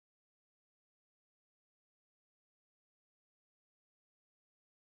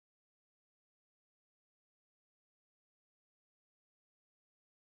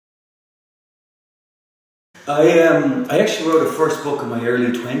I actually wrote a first book in my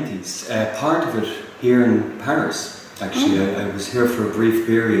early 20s, part of it here in Paris, actually. I was here for a brief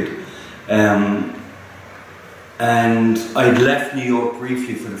period. And I'd left New York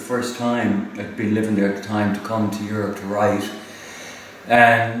briefly for the first time. I'd been living there at the time to come to Europe to write.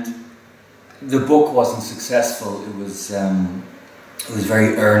 And the book wasn't successful. It was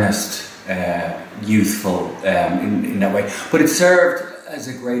very earnest, youthful in that way. But it served as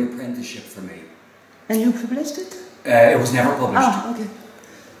a great apprenticeship for me. And you published it? It was never published. Oh, okay.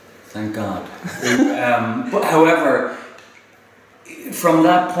 Thank God. But however, from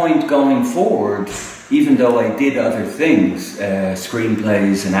that point going forward, even though I did other things,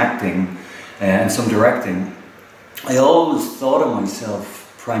 screenplays and acting and some directing, I always thought of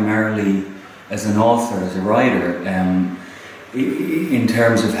myself primarily as an author, as a writer, in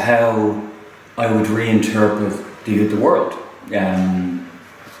terms of how I would reinterpret the world.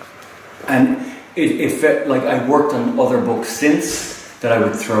 And it felt like I worked on other books since that I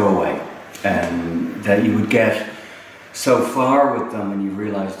would throw away, that you would get so far with them and you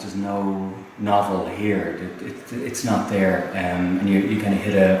realise there's no novel here, it's not there, and you kind of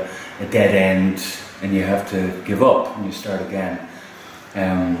hit a dead end and you have to give up and you start again.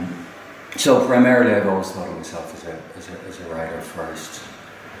 So primarily I've always thought of myself as a writer first.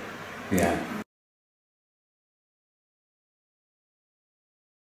 Yeah.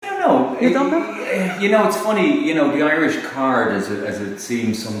 You don't know? You know, it's funny, you know, the Irish card, as it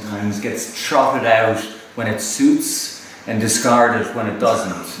seems sometimes, gets trotted out when it suits and discarded when it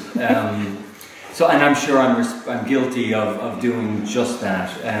doesn't. So, and I'm sure I'm guilty of doing just that.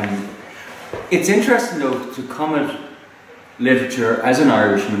 It's interesting though to come at literature as an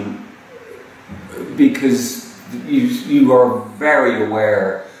Irishman, because you are very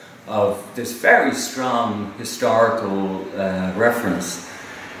aware of this very strong historical reference.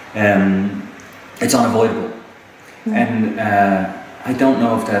 It's unavoidable, and I don't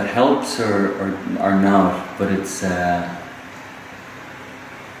know if that helps or not, but it's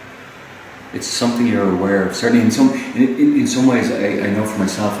something you're aware of. Certainly, in some ways, I know for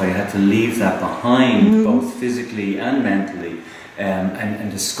myself, I had to leave that behind, both physically and mentally,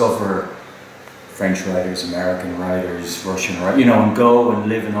 and discover French writers, American writers, Russian writers, you know, and go and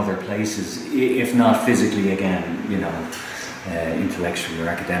live in other places, if not physically again, you know. Intellectually or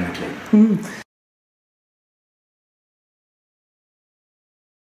academically.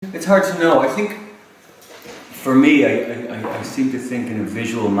 It's hard to know. I think for me, I seem to think in a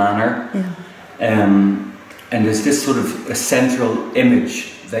visual manner, and there's this sort of a central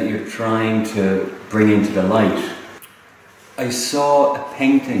image that you're trying to bring into the light. I saw a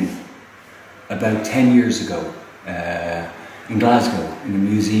painting about 10 years ago in Glasgow, in a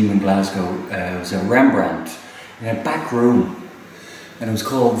museum in Glasgow. It was a Rembrandt in a back room, and it was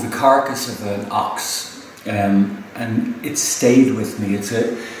called The Carcass of an Ox, and it stayed with me. It's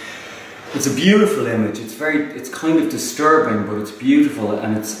a beautiful image. It's kind of disturbing, but it's beautiful,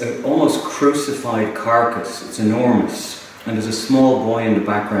 and it's an almost crucified carcass. It's enormous, and there's a small boy in the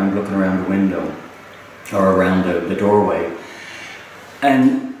background looking around the window, or around the doorway,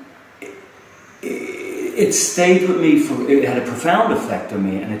 and it stayed with me it had a profound effect on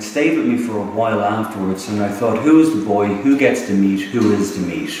me, and it stayed with me for a while afterwards. And I thought, who is the boy? Who gets the meat? Who is the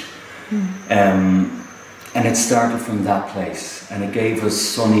meat? And it started from that place. And it gave us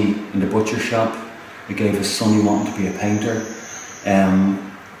Sonny in the butcher shop. It gave us Sonny wanting to be a painter.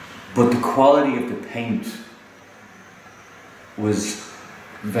 But the quality of the paint was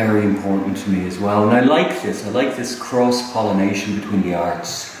very important to me as well. And I like this cross-pollination between the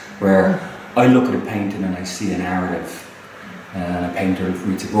arts, where I look at a painting and I see a narrative, and a painter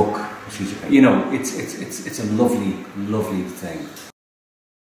reads a book. You know, it's a lovely, lovely thing.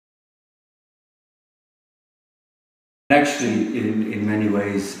 Actually, in many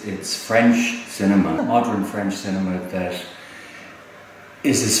ways, it's French cinema, modern French cinema, that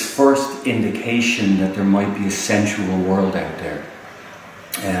is his first indication that there might be a sensual world out there.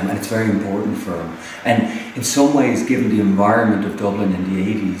 And it's very important for him. And in some ways, given the environment of Dublin in the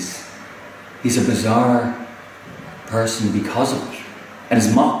 80s, he's a bizarre person because of it, and is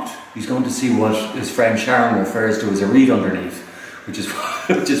mocked. He's going to see what his friend Sharon refers to as a read underneath, which is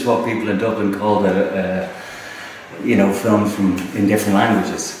what people in Dublin call you know, films in different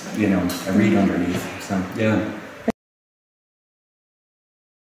languages. You know, a read underneath. So yeah.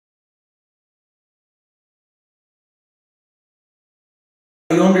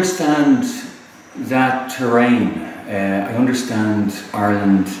 I understand that terrain. I understand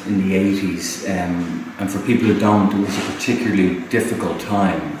Ireland in the 80s, and for people who don't, it was a particularly difficult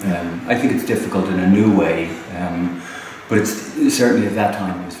time. I think it's difficult in a new way, but it's certainly at that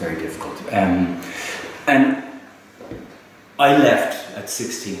time it was very difficult. And I left at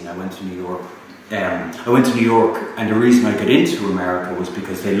 16. I went to New York. I went to New York, and the reason I got into America was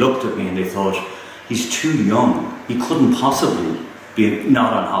because they looked at me and they thought, he's too young. He couldn't possibly be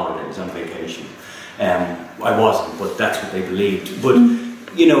not on holidays, on vacation. I wasn't, but that's what they believed. But,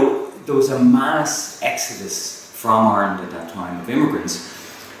 you know, there was a mass exodus from Ireland at that time of immigrants.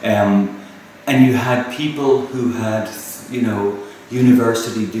 And you had people who had, you know,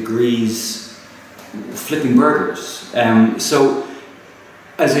 university degrees flipping burgers. So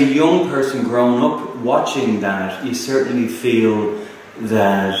as a young person growing up watching that, you certainly feel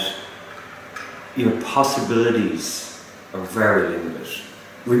that your possibilities are very limited,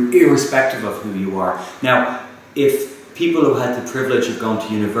 irrespective of who you are. Now, if people who had the privilege of going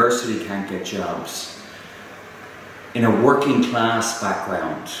to university can't get jobs, in a working class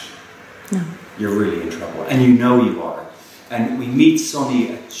background, no, you're really in trouble, and you know you are. And we meet Sonny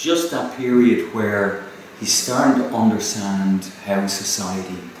at just that period where he's starting to understand how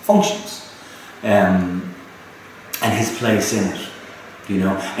society functions, and his place in it, you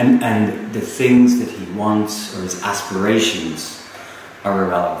know, and the things that he wants or his aspirations are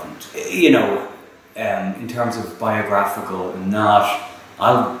irrelevant, you know, in terms of biographical and not.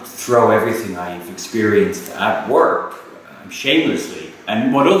 I'll throw everything I've experienced at work, shamelessly,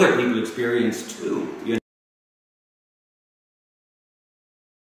 and what other people experience too, you know.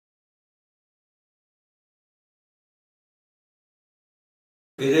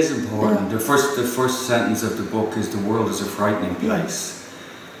 It is important. Yeah. The first sentence of the book is, "The world is a frightening place,"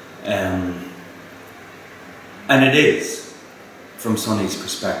 and it is, from Sonny's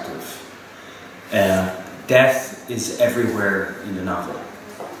perspective. Death is everywhere in the novel.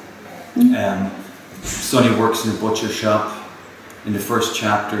 Sonny works in a butcher shop. In the first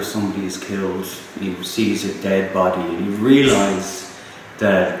chapter, somebody is killed. He sees a dead body, and you realise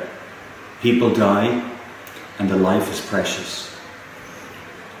that people die, and the life is precious.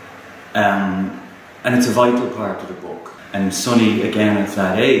 And it's a vital part of the book. And Sonny, again at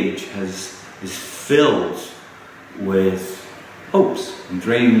that age, is filled with hopes and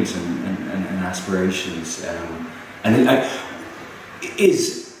dreams and aspirations, and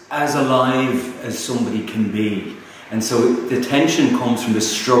is as alive as somebody can be. And so the tension comes from the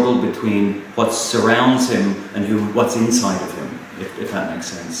struggle between what surrounds him and what's inside of him, if that makes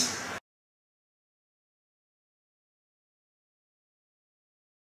sense.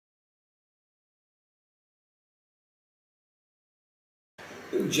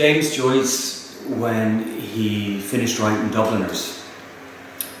 James Joyce, when he finished writing Dubliners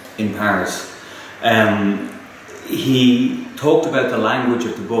in Paris, he talked about the language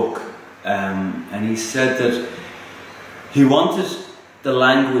of the book, and he said that he wanted the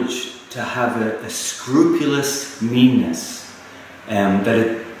language to have a scrupulous meanness,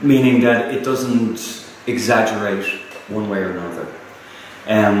 meaning that it doesn't exaggerate one way or another.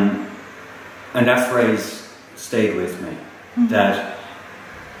 And that phrase stayed with me, that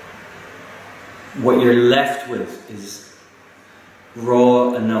what you're left with is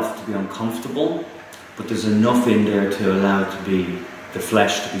raw enough to be uncomfortable, but there's enough in there to allow it to be the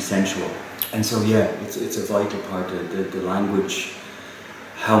flesh to be sensual. And so yeah, it's a vital part of the language,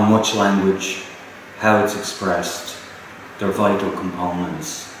 how much language, how it's expressed. They're vital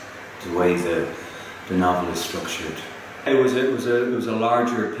components, the way the novel is structured. It was a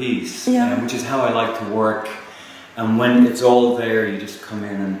larger piece, which is how I like to work. And when it's all there, you just come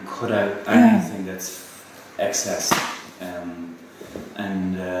in and cut out anything that's excess.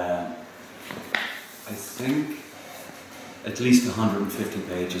 I think at least 150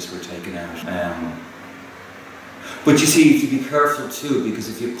 pages were taken out. But you see, you have to be careful too, because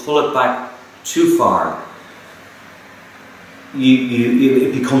if you pull it back too far,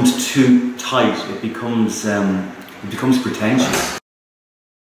 it becomes too tight. It becomes pretentious.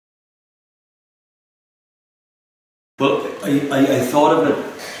 Well, I thought of it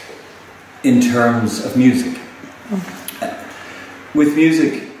in terms of music. With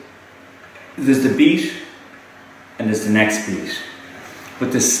music, there's the beat and there's the next beat.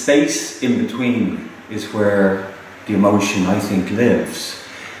 But the space in between is where the emotion, I think, lives.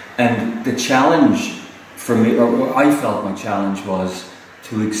 And the challenge for me, or I felt my challenge was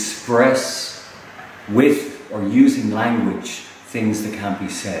to express with or using language things that can't be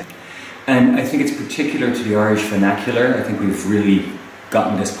said. And I think it's particular to the Irish vernacular. I think we've really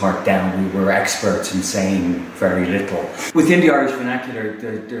gotten this part down. We're experts in saying very little. Within the Irish vernacular,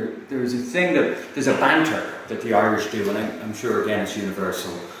 there's a thing that, there's a banter that the Irish do, and I'm sure again it's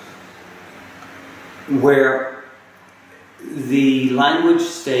universal, where the language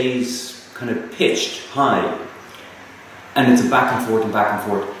stays kind of pitched high, and it's a back and forth and back and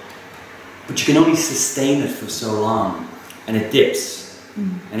forth. but you can only sustain it for so long, and it dips,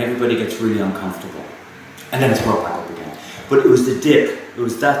 and everybody gets really uncomfortable, and then it's brought back up again. But it was the dip, it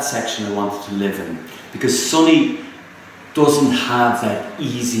was that section I wanted to live in, because Sonny doesn't have that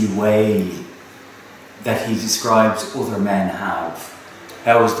easy way that he describes other men have.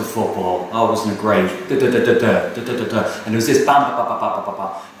 How was the football? Oh, wasn't it great? Da, da, da, da, da, da, da, da. And there was this bam, ba, ba, ba, ba, ba,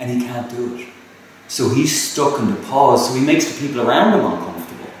 ba, and he can't do it. So he's stuck in the pause, so he makes the people around him uncomfortable.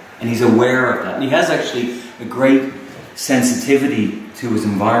 And he's aware of that. And he has actually a great sensitivity to his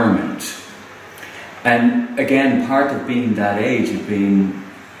environment. And again, part of being that age, of being,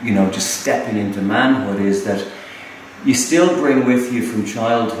 you know, just stepping into manhood, is that you still bring with you from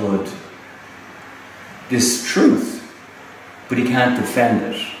childhood this truth, but he can't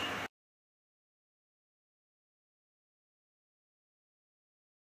defend it.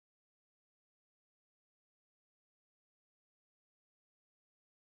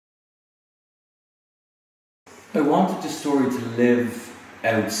 I wanted the story to live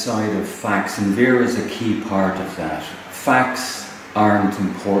outside of facts, and Vera is a key part of that. Facts aren't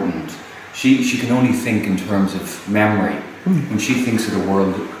important. She can only think in terms of memory. When she thinks of the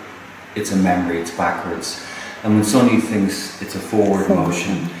world, it's a memory, it's backwards. And when Sonny thinks, it's a forward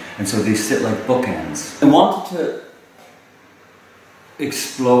motion. And so they sit like bookends. I wanted to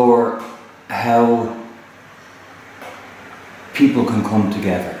explore how people can come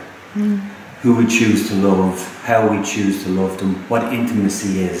together. Who we choose to love, how we choose to love them, what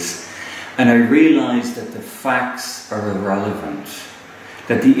intimacy is. And I realised that the facts are irrelevant,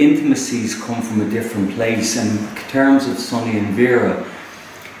 that the intimacies come from a different place. And in terms of Sonny and Vera,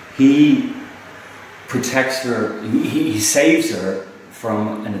 he protects her, he saves her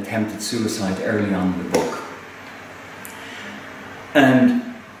from an attempted suicide early on in the book.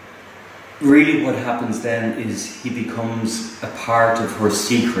 And really what happens then is he becomes a part of her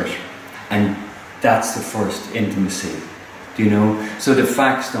secret. And that's the first intimacy, do you know? So the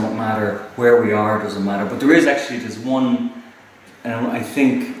facts don't matter, where we are doesn't matter, but there is actually, there's one, and I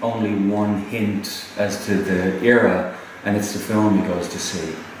think only one hint as to the era, and it's the film he goes to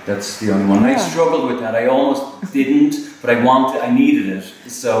see. That's the only one. Yeah. I struggled with that, I almost didn't, but I needed it,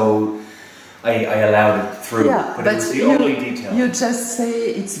 so I allowed it through, yeah, but it was the only detail. You just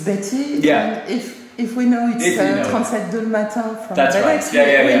say it's Betty, yeah. And if we know it's 37 matin from That's Alex,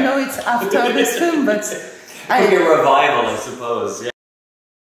 right. we know it's after this film, but maybe a revival, I suppose. Yeah.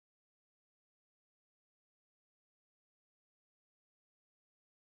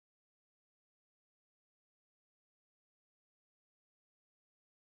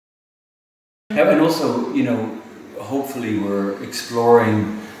 And also, you know, hopefully we're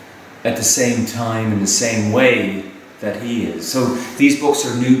exploring at the same time in the same way that he is. So these books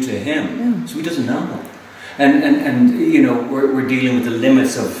are new to him, so he doesn't know. And you know, we're dealing with the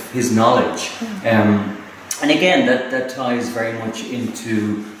limits of his knowledge. And again, that ties very much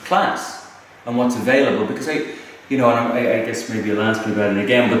into class and what's available, because I guess maybe you'll ask me about it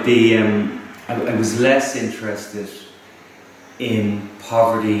again, but I was less interested in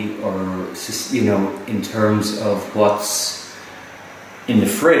poverty, or, you know, in terms of what's in the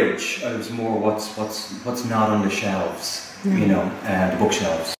fridge. I was more what's not on the shelves, you know, the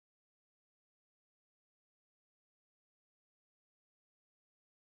bookshelves.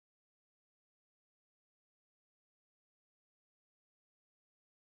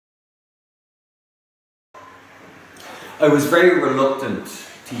 I was very reluctant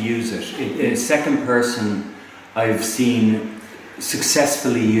to use it. In second person, I've seen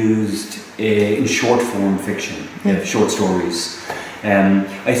successfully used in short form fiction, short stories.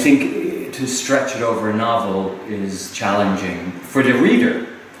 I think to stretch it over a novel is challenging for the reader,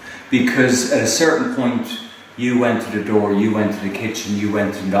 because at a certain point you went to the door, you went to the kitchen, you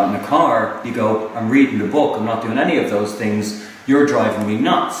went and got in the car, you go, I'm reading the book, I'm not doing any of those things, you're driving me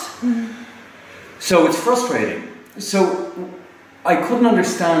nuts. So it's frustrating. So I couldn't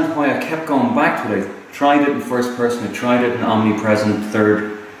understand why I kept going back to it. I tried it in first person, I tried it in omnipresent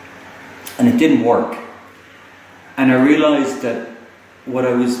third, and it didn't work. And I realised that what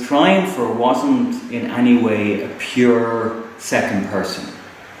I was trying for wasn't in any way a pure second person.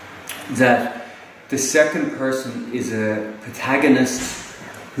 That the second person is a protagonist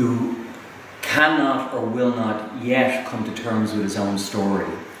who cannot or will not yet come to terms with his own story.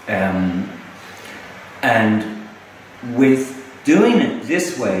 And with doing it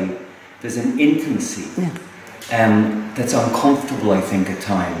this way, there's an intimacy that's uncomfortable, I think, at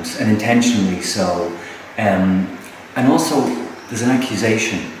times, and intentionally so. And also, there's an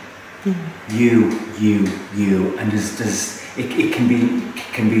accusation. You, and it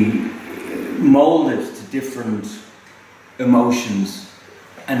can be molded to different emotions,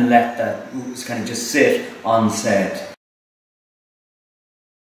 and let that kind of just sit on set.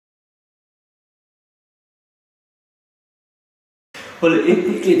 Well,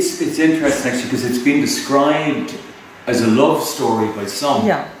 it's interesting actually, because it's been described as a love story by some,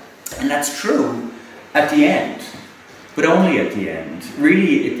 and that's true at the end, but only at the end.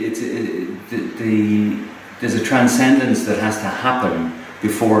 Really, there's a transcendence that has to happen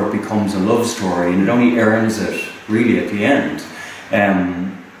before it becomes a love story, and it only earns it really at the end.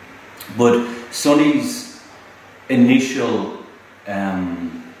 But Sonny's initial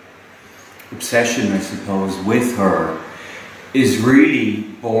obsession, I suppose, with her is really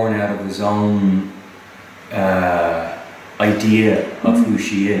born out of his own idea of who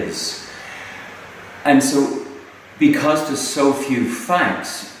she is. And so, because there's so few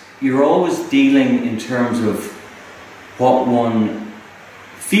facts, you're always dealing in terms of what one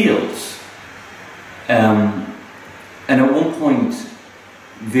feels. And at one point,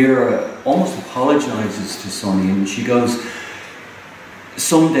 Vera almost apologizes to Sonny, and she goes,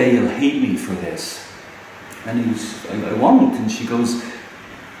 "Someday you'll hate me for this." And he's, "I won't." And she goes,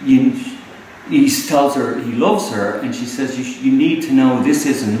 he tells her he loves her, and she says, you need to know this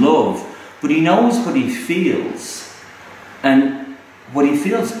isn't love. But he knows what he feels, and what he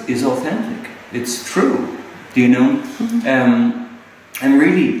feels is authentic. It's true, do you know? And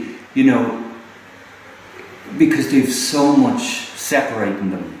really, you know, because they've so much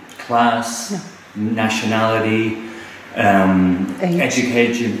separating them, class, nationality,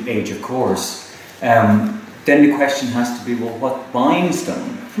 education, age, of course. Then the question has to be, well, what binds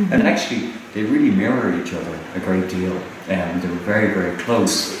them? And actually, they really mirror each other a great deal. They're very, very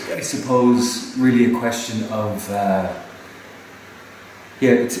close. I suppose, really a question of,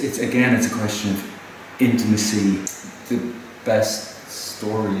 it's a question of intimacy. The best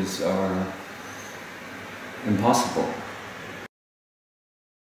stories are impossible.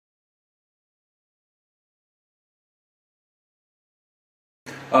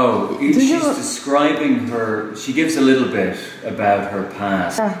 Oh, she's describing her, she gives a little bit about her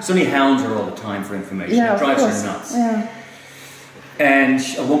past. Sonny hounds her all the time for information. It drives her nuts. And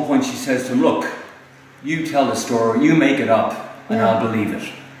at one point she says to him, "Look, you tell the story, you make it up, and I'll believe it."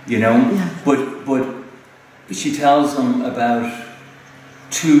 You know? But she tells him about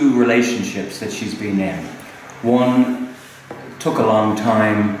two relationships that she's been in. One took a long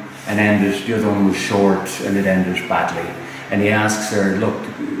time and ended, the other one was short and it ended badly. And he asks her, "Look,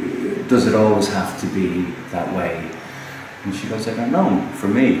 does it always have to be that way?" And she goes, "I don't know, for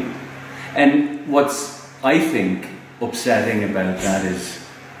me." And what's, I think, upsetting about that is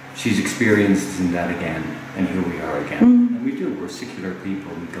she's experiencing that again, and here we are again. And we do, we're secular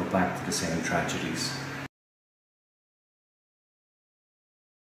people, we go back to the same tragedies.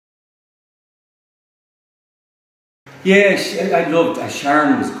 Yeah, I loved,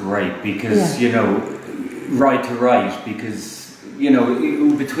 Sharon was great because, you know, right to right, because, you know,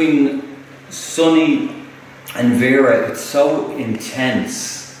 between Sonny and Vera, it's so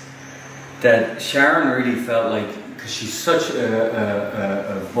intense that Sharon really felt like, because she's such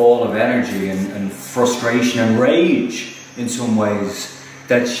a ball of energy and frustration and rage in some ways,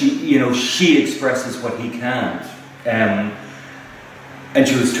 that she, you know, she expresses what he can't. And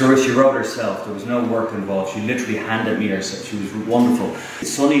she wrote herself, there was no work involved, she literally handed me herself, she was wonderful.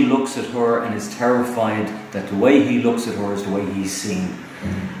 Sonny looks at her and is terrified that the way he looks at her is the way he's seen.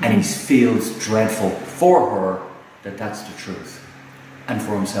 And he feels dreadful for her that that's the truth. And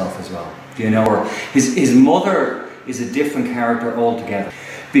for himself as well. Do you know her? His mother is a different character altogether.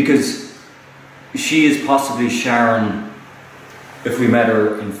 Because she is possibly Sharon, if we met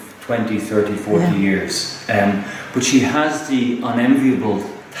her in 20, 30, 40 years. But she has the unenviable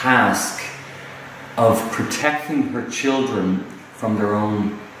task of protecting her children from their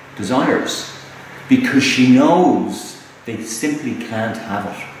own desires, because she knows they simply can't have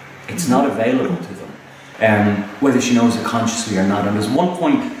it. It's not available to them, whether she knows it consciously or not. And there's one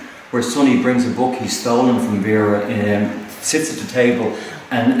point where Sonny brings a book he's stolen from Vera, sits at the table,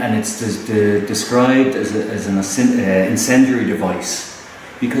 and it's described as an incendiary device.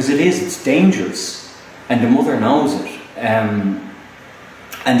 Because it's dangerous, and the mother knows it.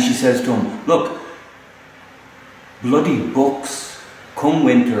 And she says to him, "Look, bloody books, come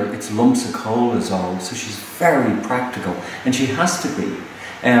winter, it's lumps of coal is all." So she's very practical, and she has to be.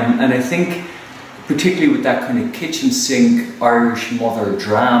 And I think, particularly with that kind of kitchen sink Irish mother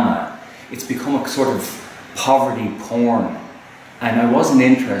drama, it's become a sort of poverty porn. And I wasn't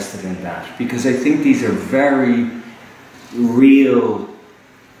interested in that, because I think these are very real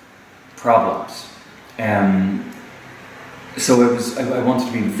problems. So I wanted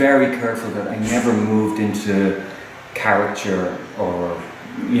to be very careful that I never moved into caricature or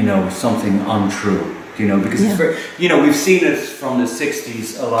you know, something untrue, you know, because it's very, you know, we've seen it from the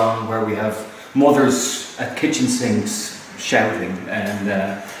 60s along where we have mothers at kitchen sinks shouting, and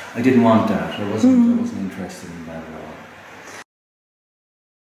I didn't want that. I wasn't interested in that at all.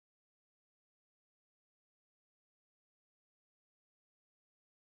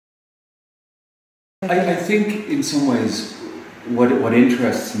 I think in some ways what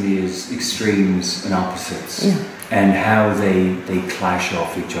interests me is extremes and opposites, and how they clash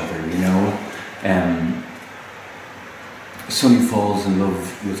off each other, you know. Sonny falls in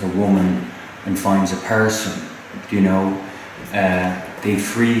love with a woman and finds a person, you know. They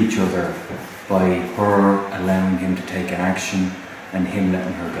free each other by her allowing him to take an action and him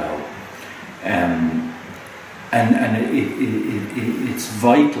letting her go. And it's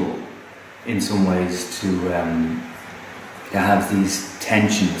vital in some ways to have these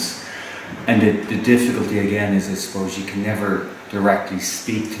tensions. And the difficulty again is, I suppose, you can never directly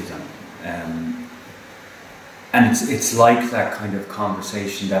speak to them. And it's like that kind of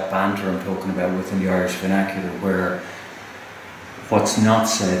conversation, that banter I'm talking about within the Irish vernacular, where what's not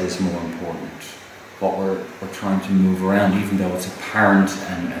said is more important. What we're trying to move around, even though it's apparent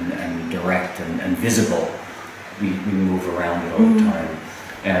and direct and visible, we move around it all the time.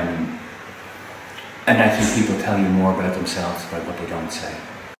 And I think people tell you more about themselves by what they don't say.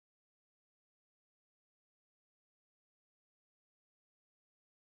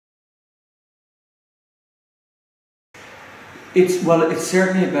 It's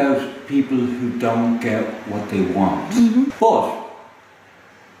certainly about people who don't get what they want. But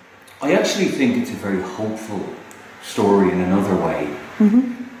I actually think it's a very hopeful story in another way,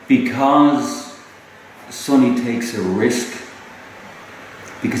 because Sonny takes a risk,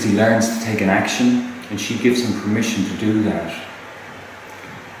 because he learns to take an action, and she gives him permission to do that.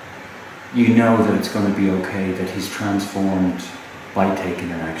 You know that it's going to be okay, that he's transformed by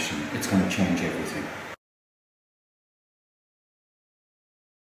taking an action. It's going to change everything.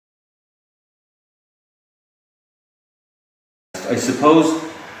 I suppose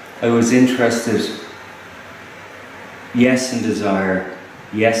I was interested, yes, in desire,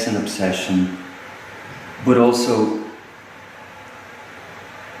 yes, in obsession, but also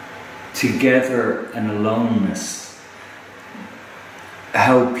together and aloneness.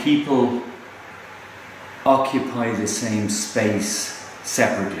 How people occupy the same space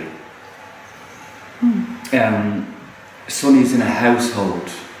separately. Sonny's in a household,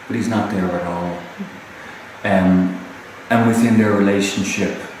 but he's not there at all. And within their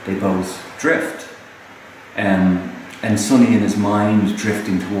relationship, they both drift. And Sonny, in his mind,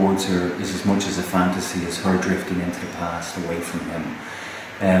 drifting towards her is as much as a fantasy as her drifting into the past, away from him.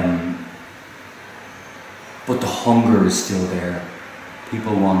 But the hunger is still there.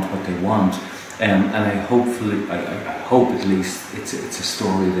 People want what they want. And I hope at least it's a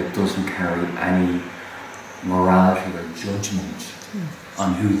story that doesn't carry any morality or judgment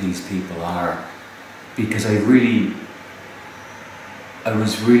on who these people are. Because it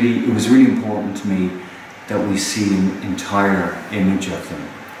was really important to me that we see an entire image of them.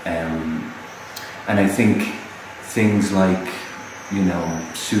 And I think things like, you know,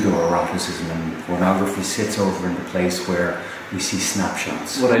 pseudo-eroticism and pornography sits over in the place where we see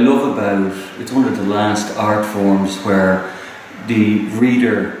snapshots. What I love about, it's one of the last art forms where the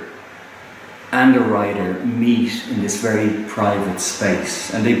reader and the writer meet in this very private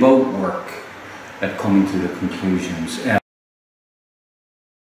space, and they both work at coming to the conclusions.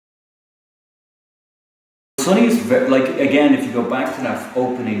 Sonny's, like, again, if you go back to that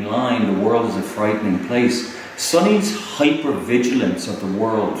opening line, the world is a frightening place, Sonny's hyper-vigilance of the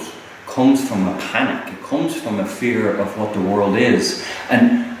world comes from a panic. It comes from a fear of what the world is.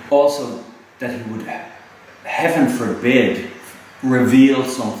 And also that he would, heaven forbid, reveal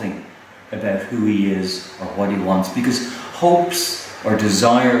something about who he is or what he wants. Because hopes or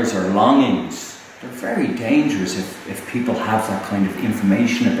desires or longings, they're very dangerous if people have that kind of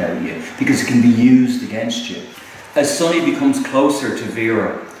information about you, because it can be used against you. As Sonny becomes closer to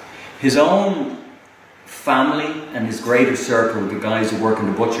Vera, his own family and his greater circle, the guys who work in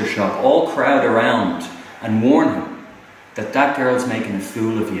the butcher shop, all crowd around and warn him that that girl's making a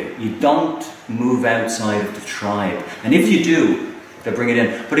fool of you. You don't move outside of the tribe. And if you do, they bring it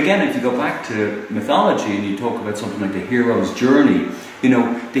in. But again, if you go back to mythology and you talk about something like the hero's journey, you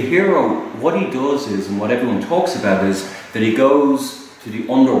know, the hero, what he does is, and what everyone talks about is, that he goes to the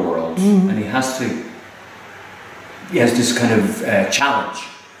underworld and he has this kind of challenge.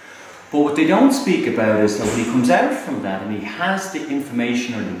 But what they don't speak about is that when he comes out from that and he has the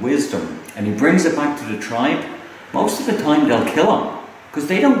information or the wisdom and he brings it back to the tribe, most of the time they'll kill him because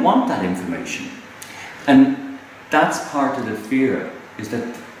they don't want that information. And that's part of the fear is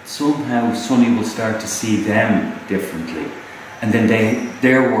that somehow Sonny will start to see them differently, and then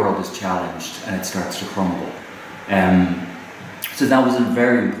their world is challenged and it starts to crumble. So that was a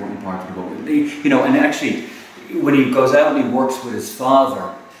very important part of the book. You know, and actually, when he goes out and he works with his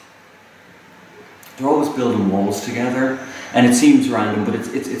father, they're always building walls together, and it seems random, but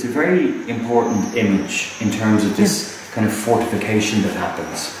it's a very important image in terms of this kind of fortification that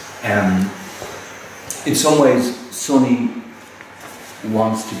happens. In some ways, Sonny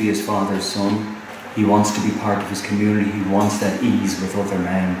wants to be his father's son. He wants to be part of his community. He wants that ease with other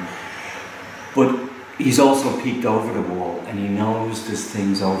men. But he's also peeked over the wall, and he knows there's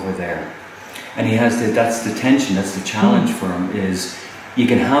things over there. And he has that's the tension, that's the challenge for him, is you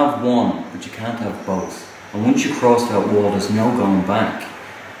can have one, but you can't have both. And once you cross that wall, there's no going back.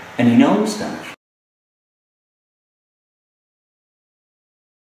 And he knows that.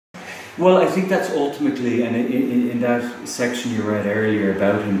 Well, I think that's ultimately, and in that section you read earlier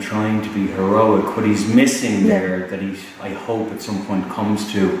about him trying to be heroic, what he's missing there, that I hope at some point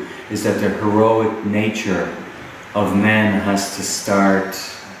comes to, is that the heroic nature of men has to start,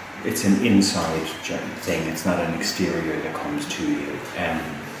 it's an inside thing, it's not an exterior that comes to you.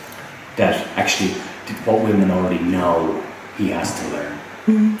 That actually, what women already know, he has to learn.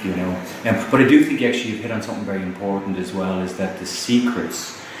 You know? But I do think actually you've hit on something very important as well, is that the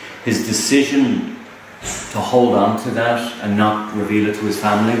secrets, his decision to hold on to that and not reveal it to his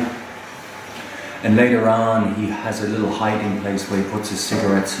family. And later on, he has a little hiding place where he puts his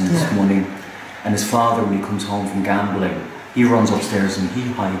cigarettes and his money. And his father, when he comes home from gambling, he runs upstairs and he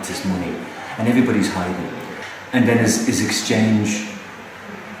hides his money. And everybody's hiding. And then his exchange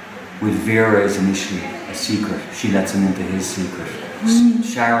with Vera is initially a secret. She lets him into his secret.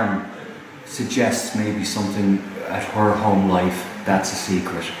 Sharon suggests maybe something at her home life, that's a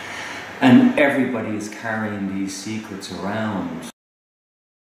secret. And everybody is carrying these secrets around.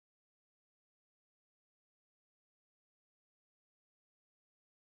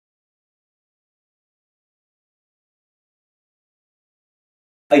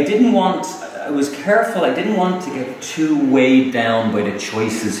 I was careful, I didn't want to get too weighed down by the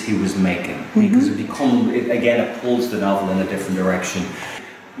choices he was making, because it pulls the novel in a different direction.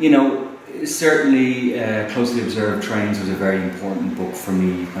 You know, certainly Closely Observed Trains was a very important book for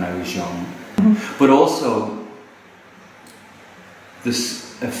me when I was young. But also, a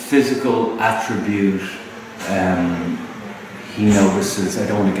physical attribute he notices. I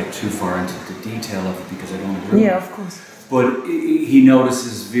don't want to get too far into the detail of it because I don't agree. Yeah, of course. But he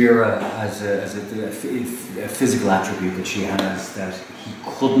notices Vera as a physical attribute that she has that he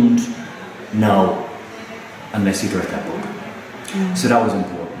couldn't know unless he'd read that book. So that was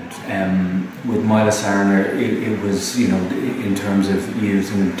important. With Mila Sarner, it was, you know, in terms of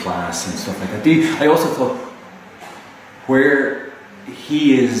using in class and stuff like that. I also thought where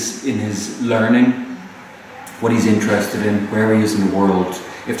he is in his learning, what he's interested in, where he is in the world,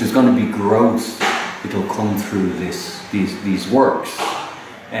 if there's going to be growth, it'll come through these works.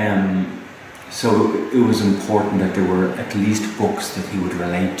 So it was important that there were at least books that he would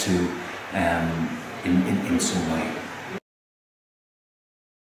relate to in some way.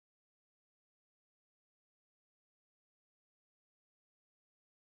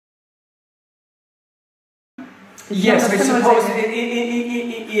 Yes, I suppose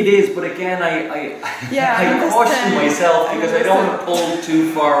it is, but again, I caution myself because I don't want to pull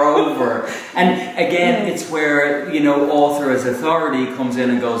too far over. And again, it's where, you know, author as authority comes in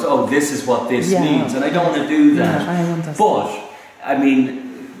and goes, oh, this is what this means, and I don't want to do that. But, I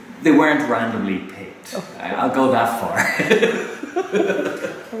mean, they weren't randomly picked. I'll go that far.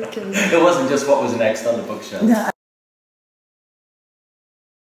 It wasn't just what was next on the bookshelf. No.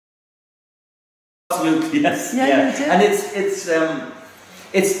 Absolutely, yes. And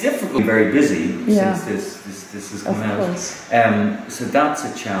it's difficult. Very busy since this has come out. So that's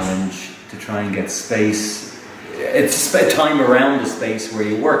a challenge to try and get space. It's time around the space where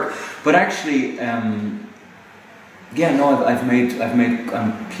you work. But actually, I'm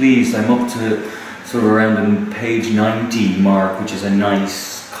pleased. I'm up to sort of around the page 90 mark, which is a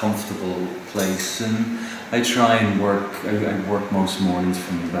nice, comfortable place. And I try and work, I work most mornings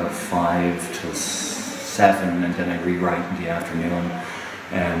from about 5 till 7, and then I rewrite in the afternoon.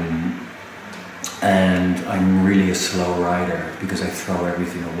 And I'm really a slow writer because I throw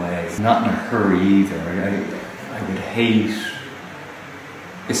everything away. Not in a hurry either. I would hate,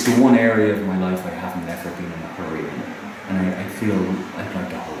 it's the one area of my life I haven't ever been in a hurry in. And I feel I'd like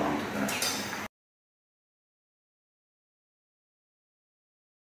to hold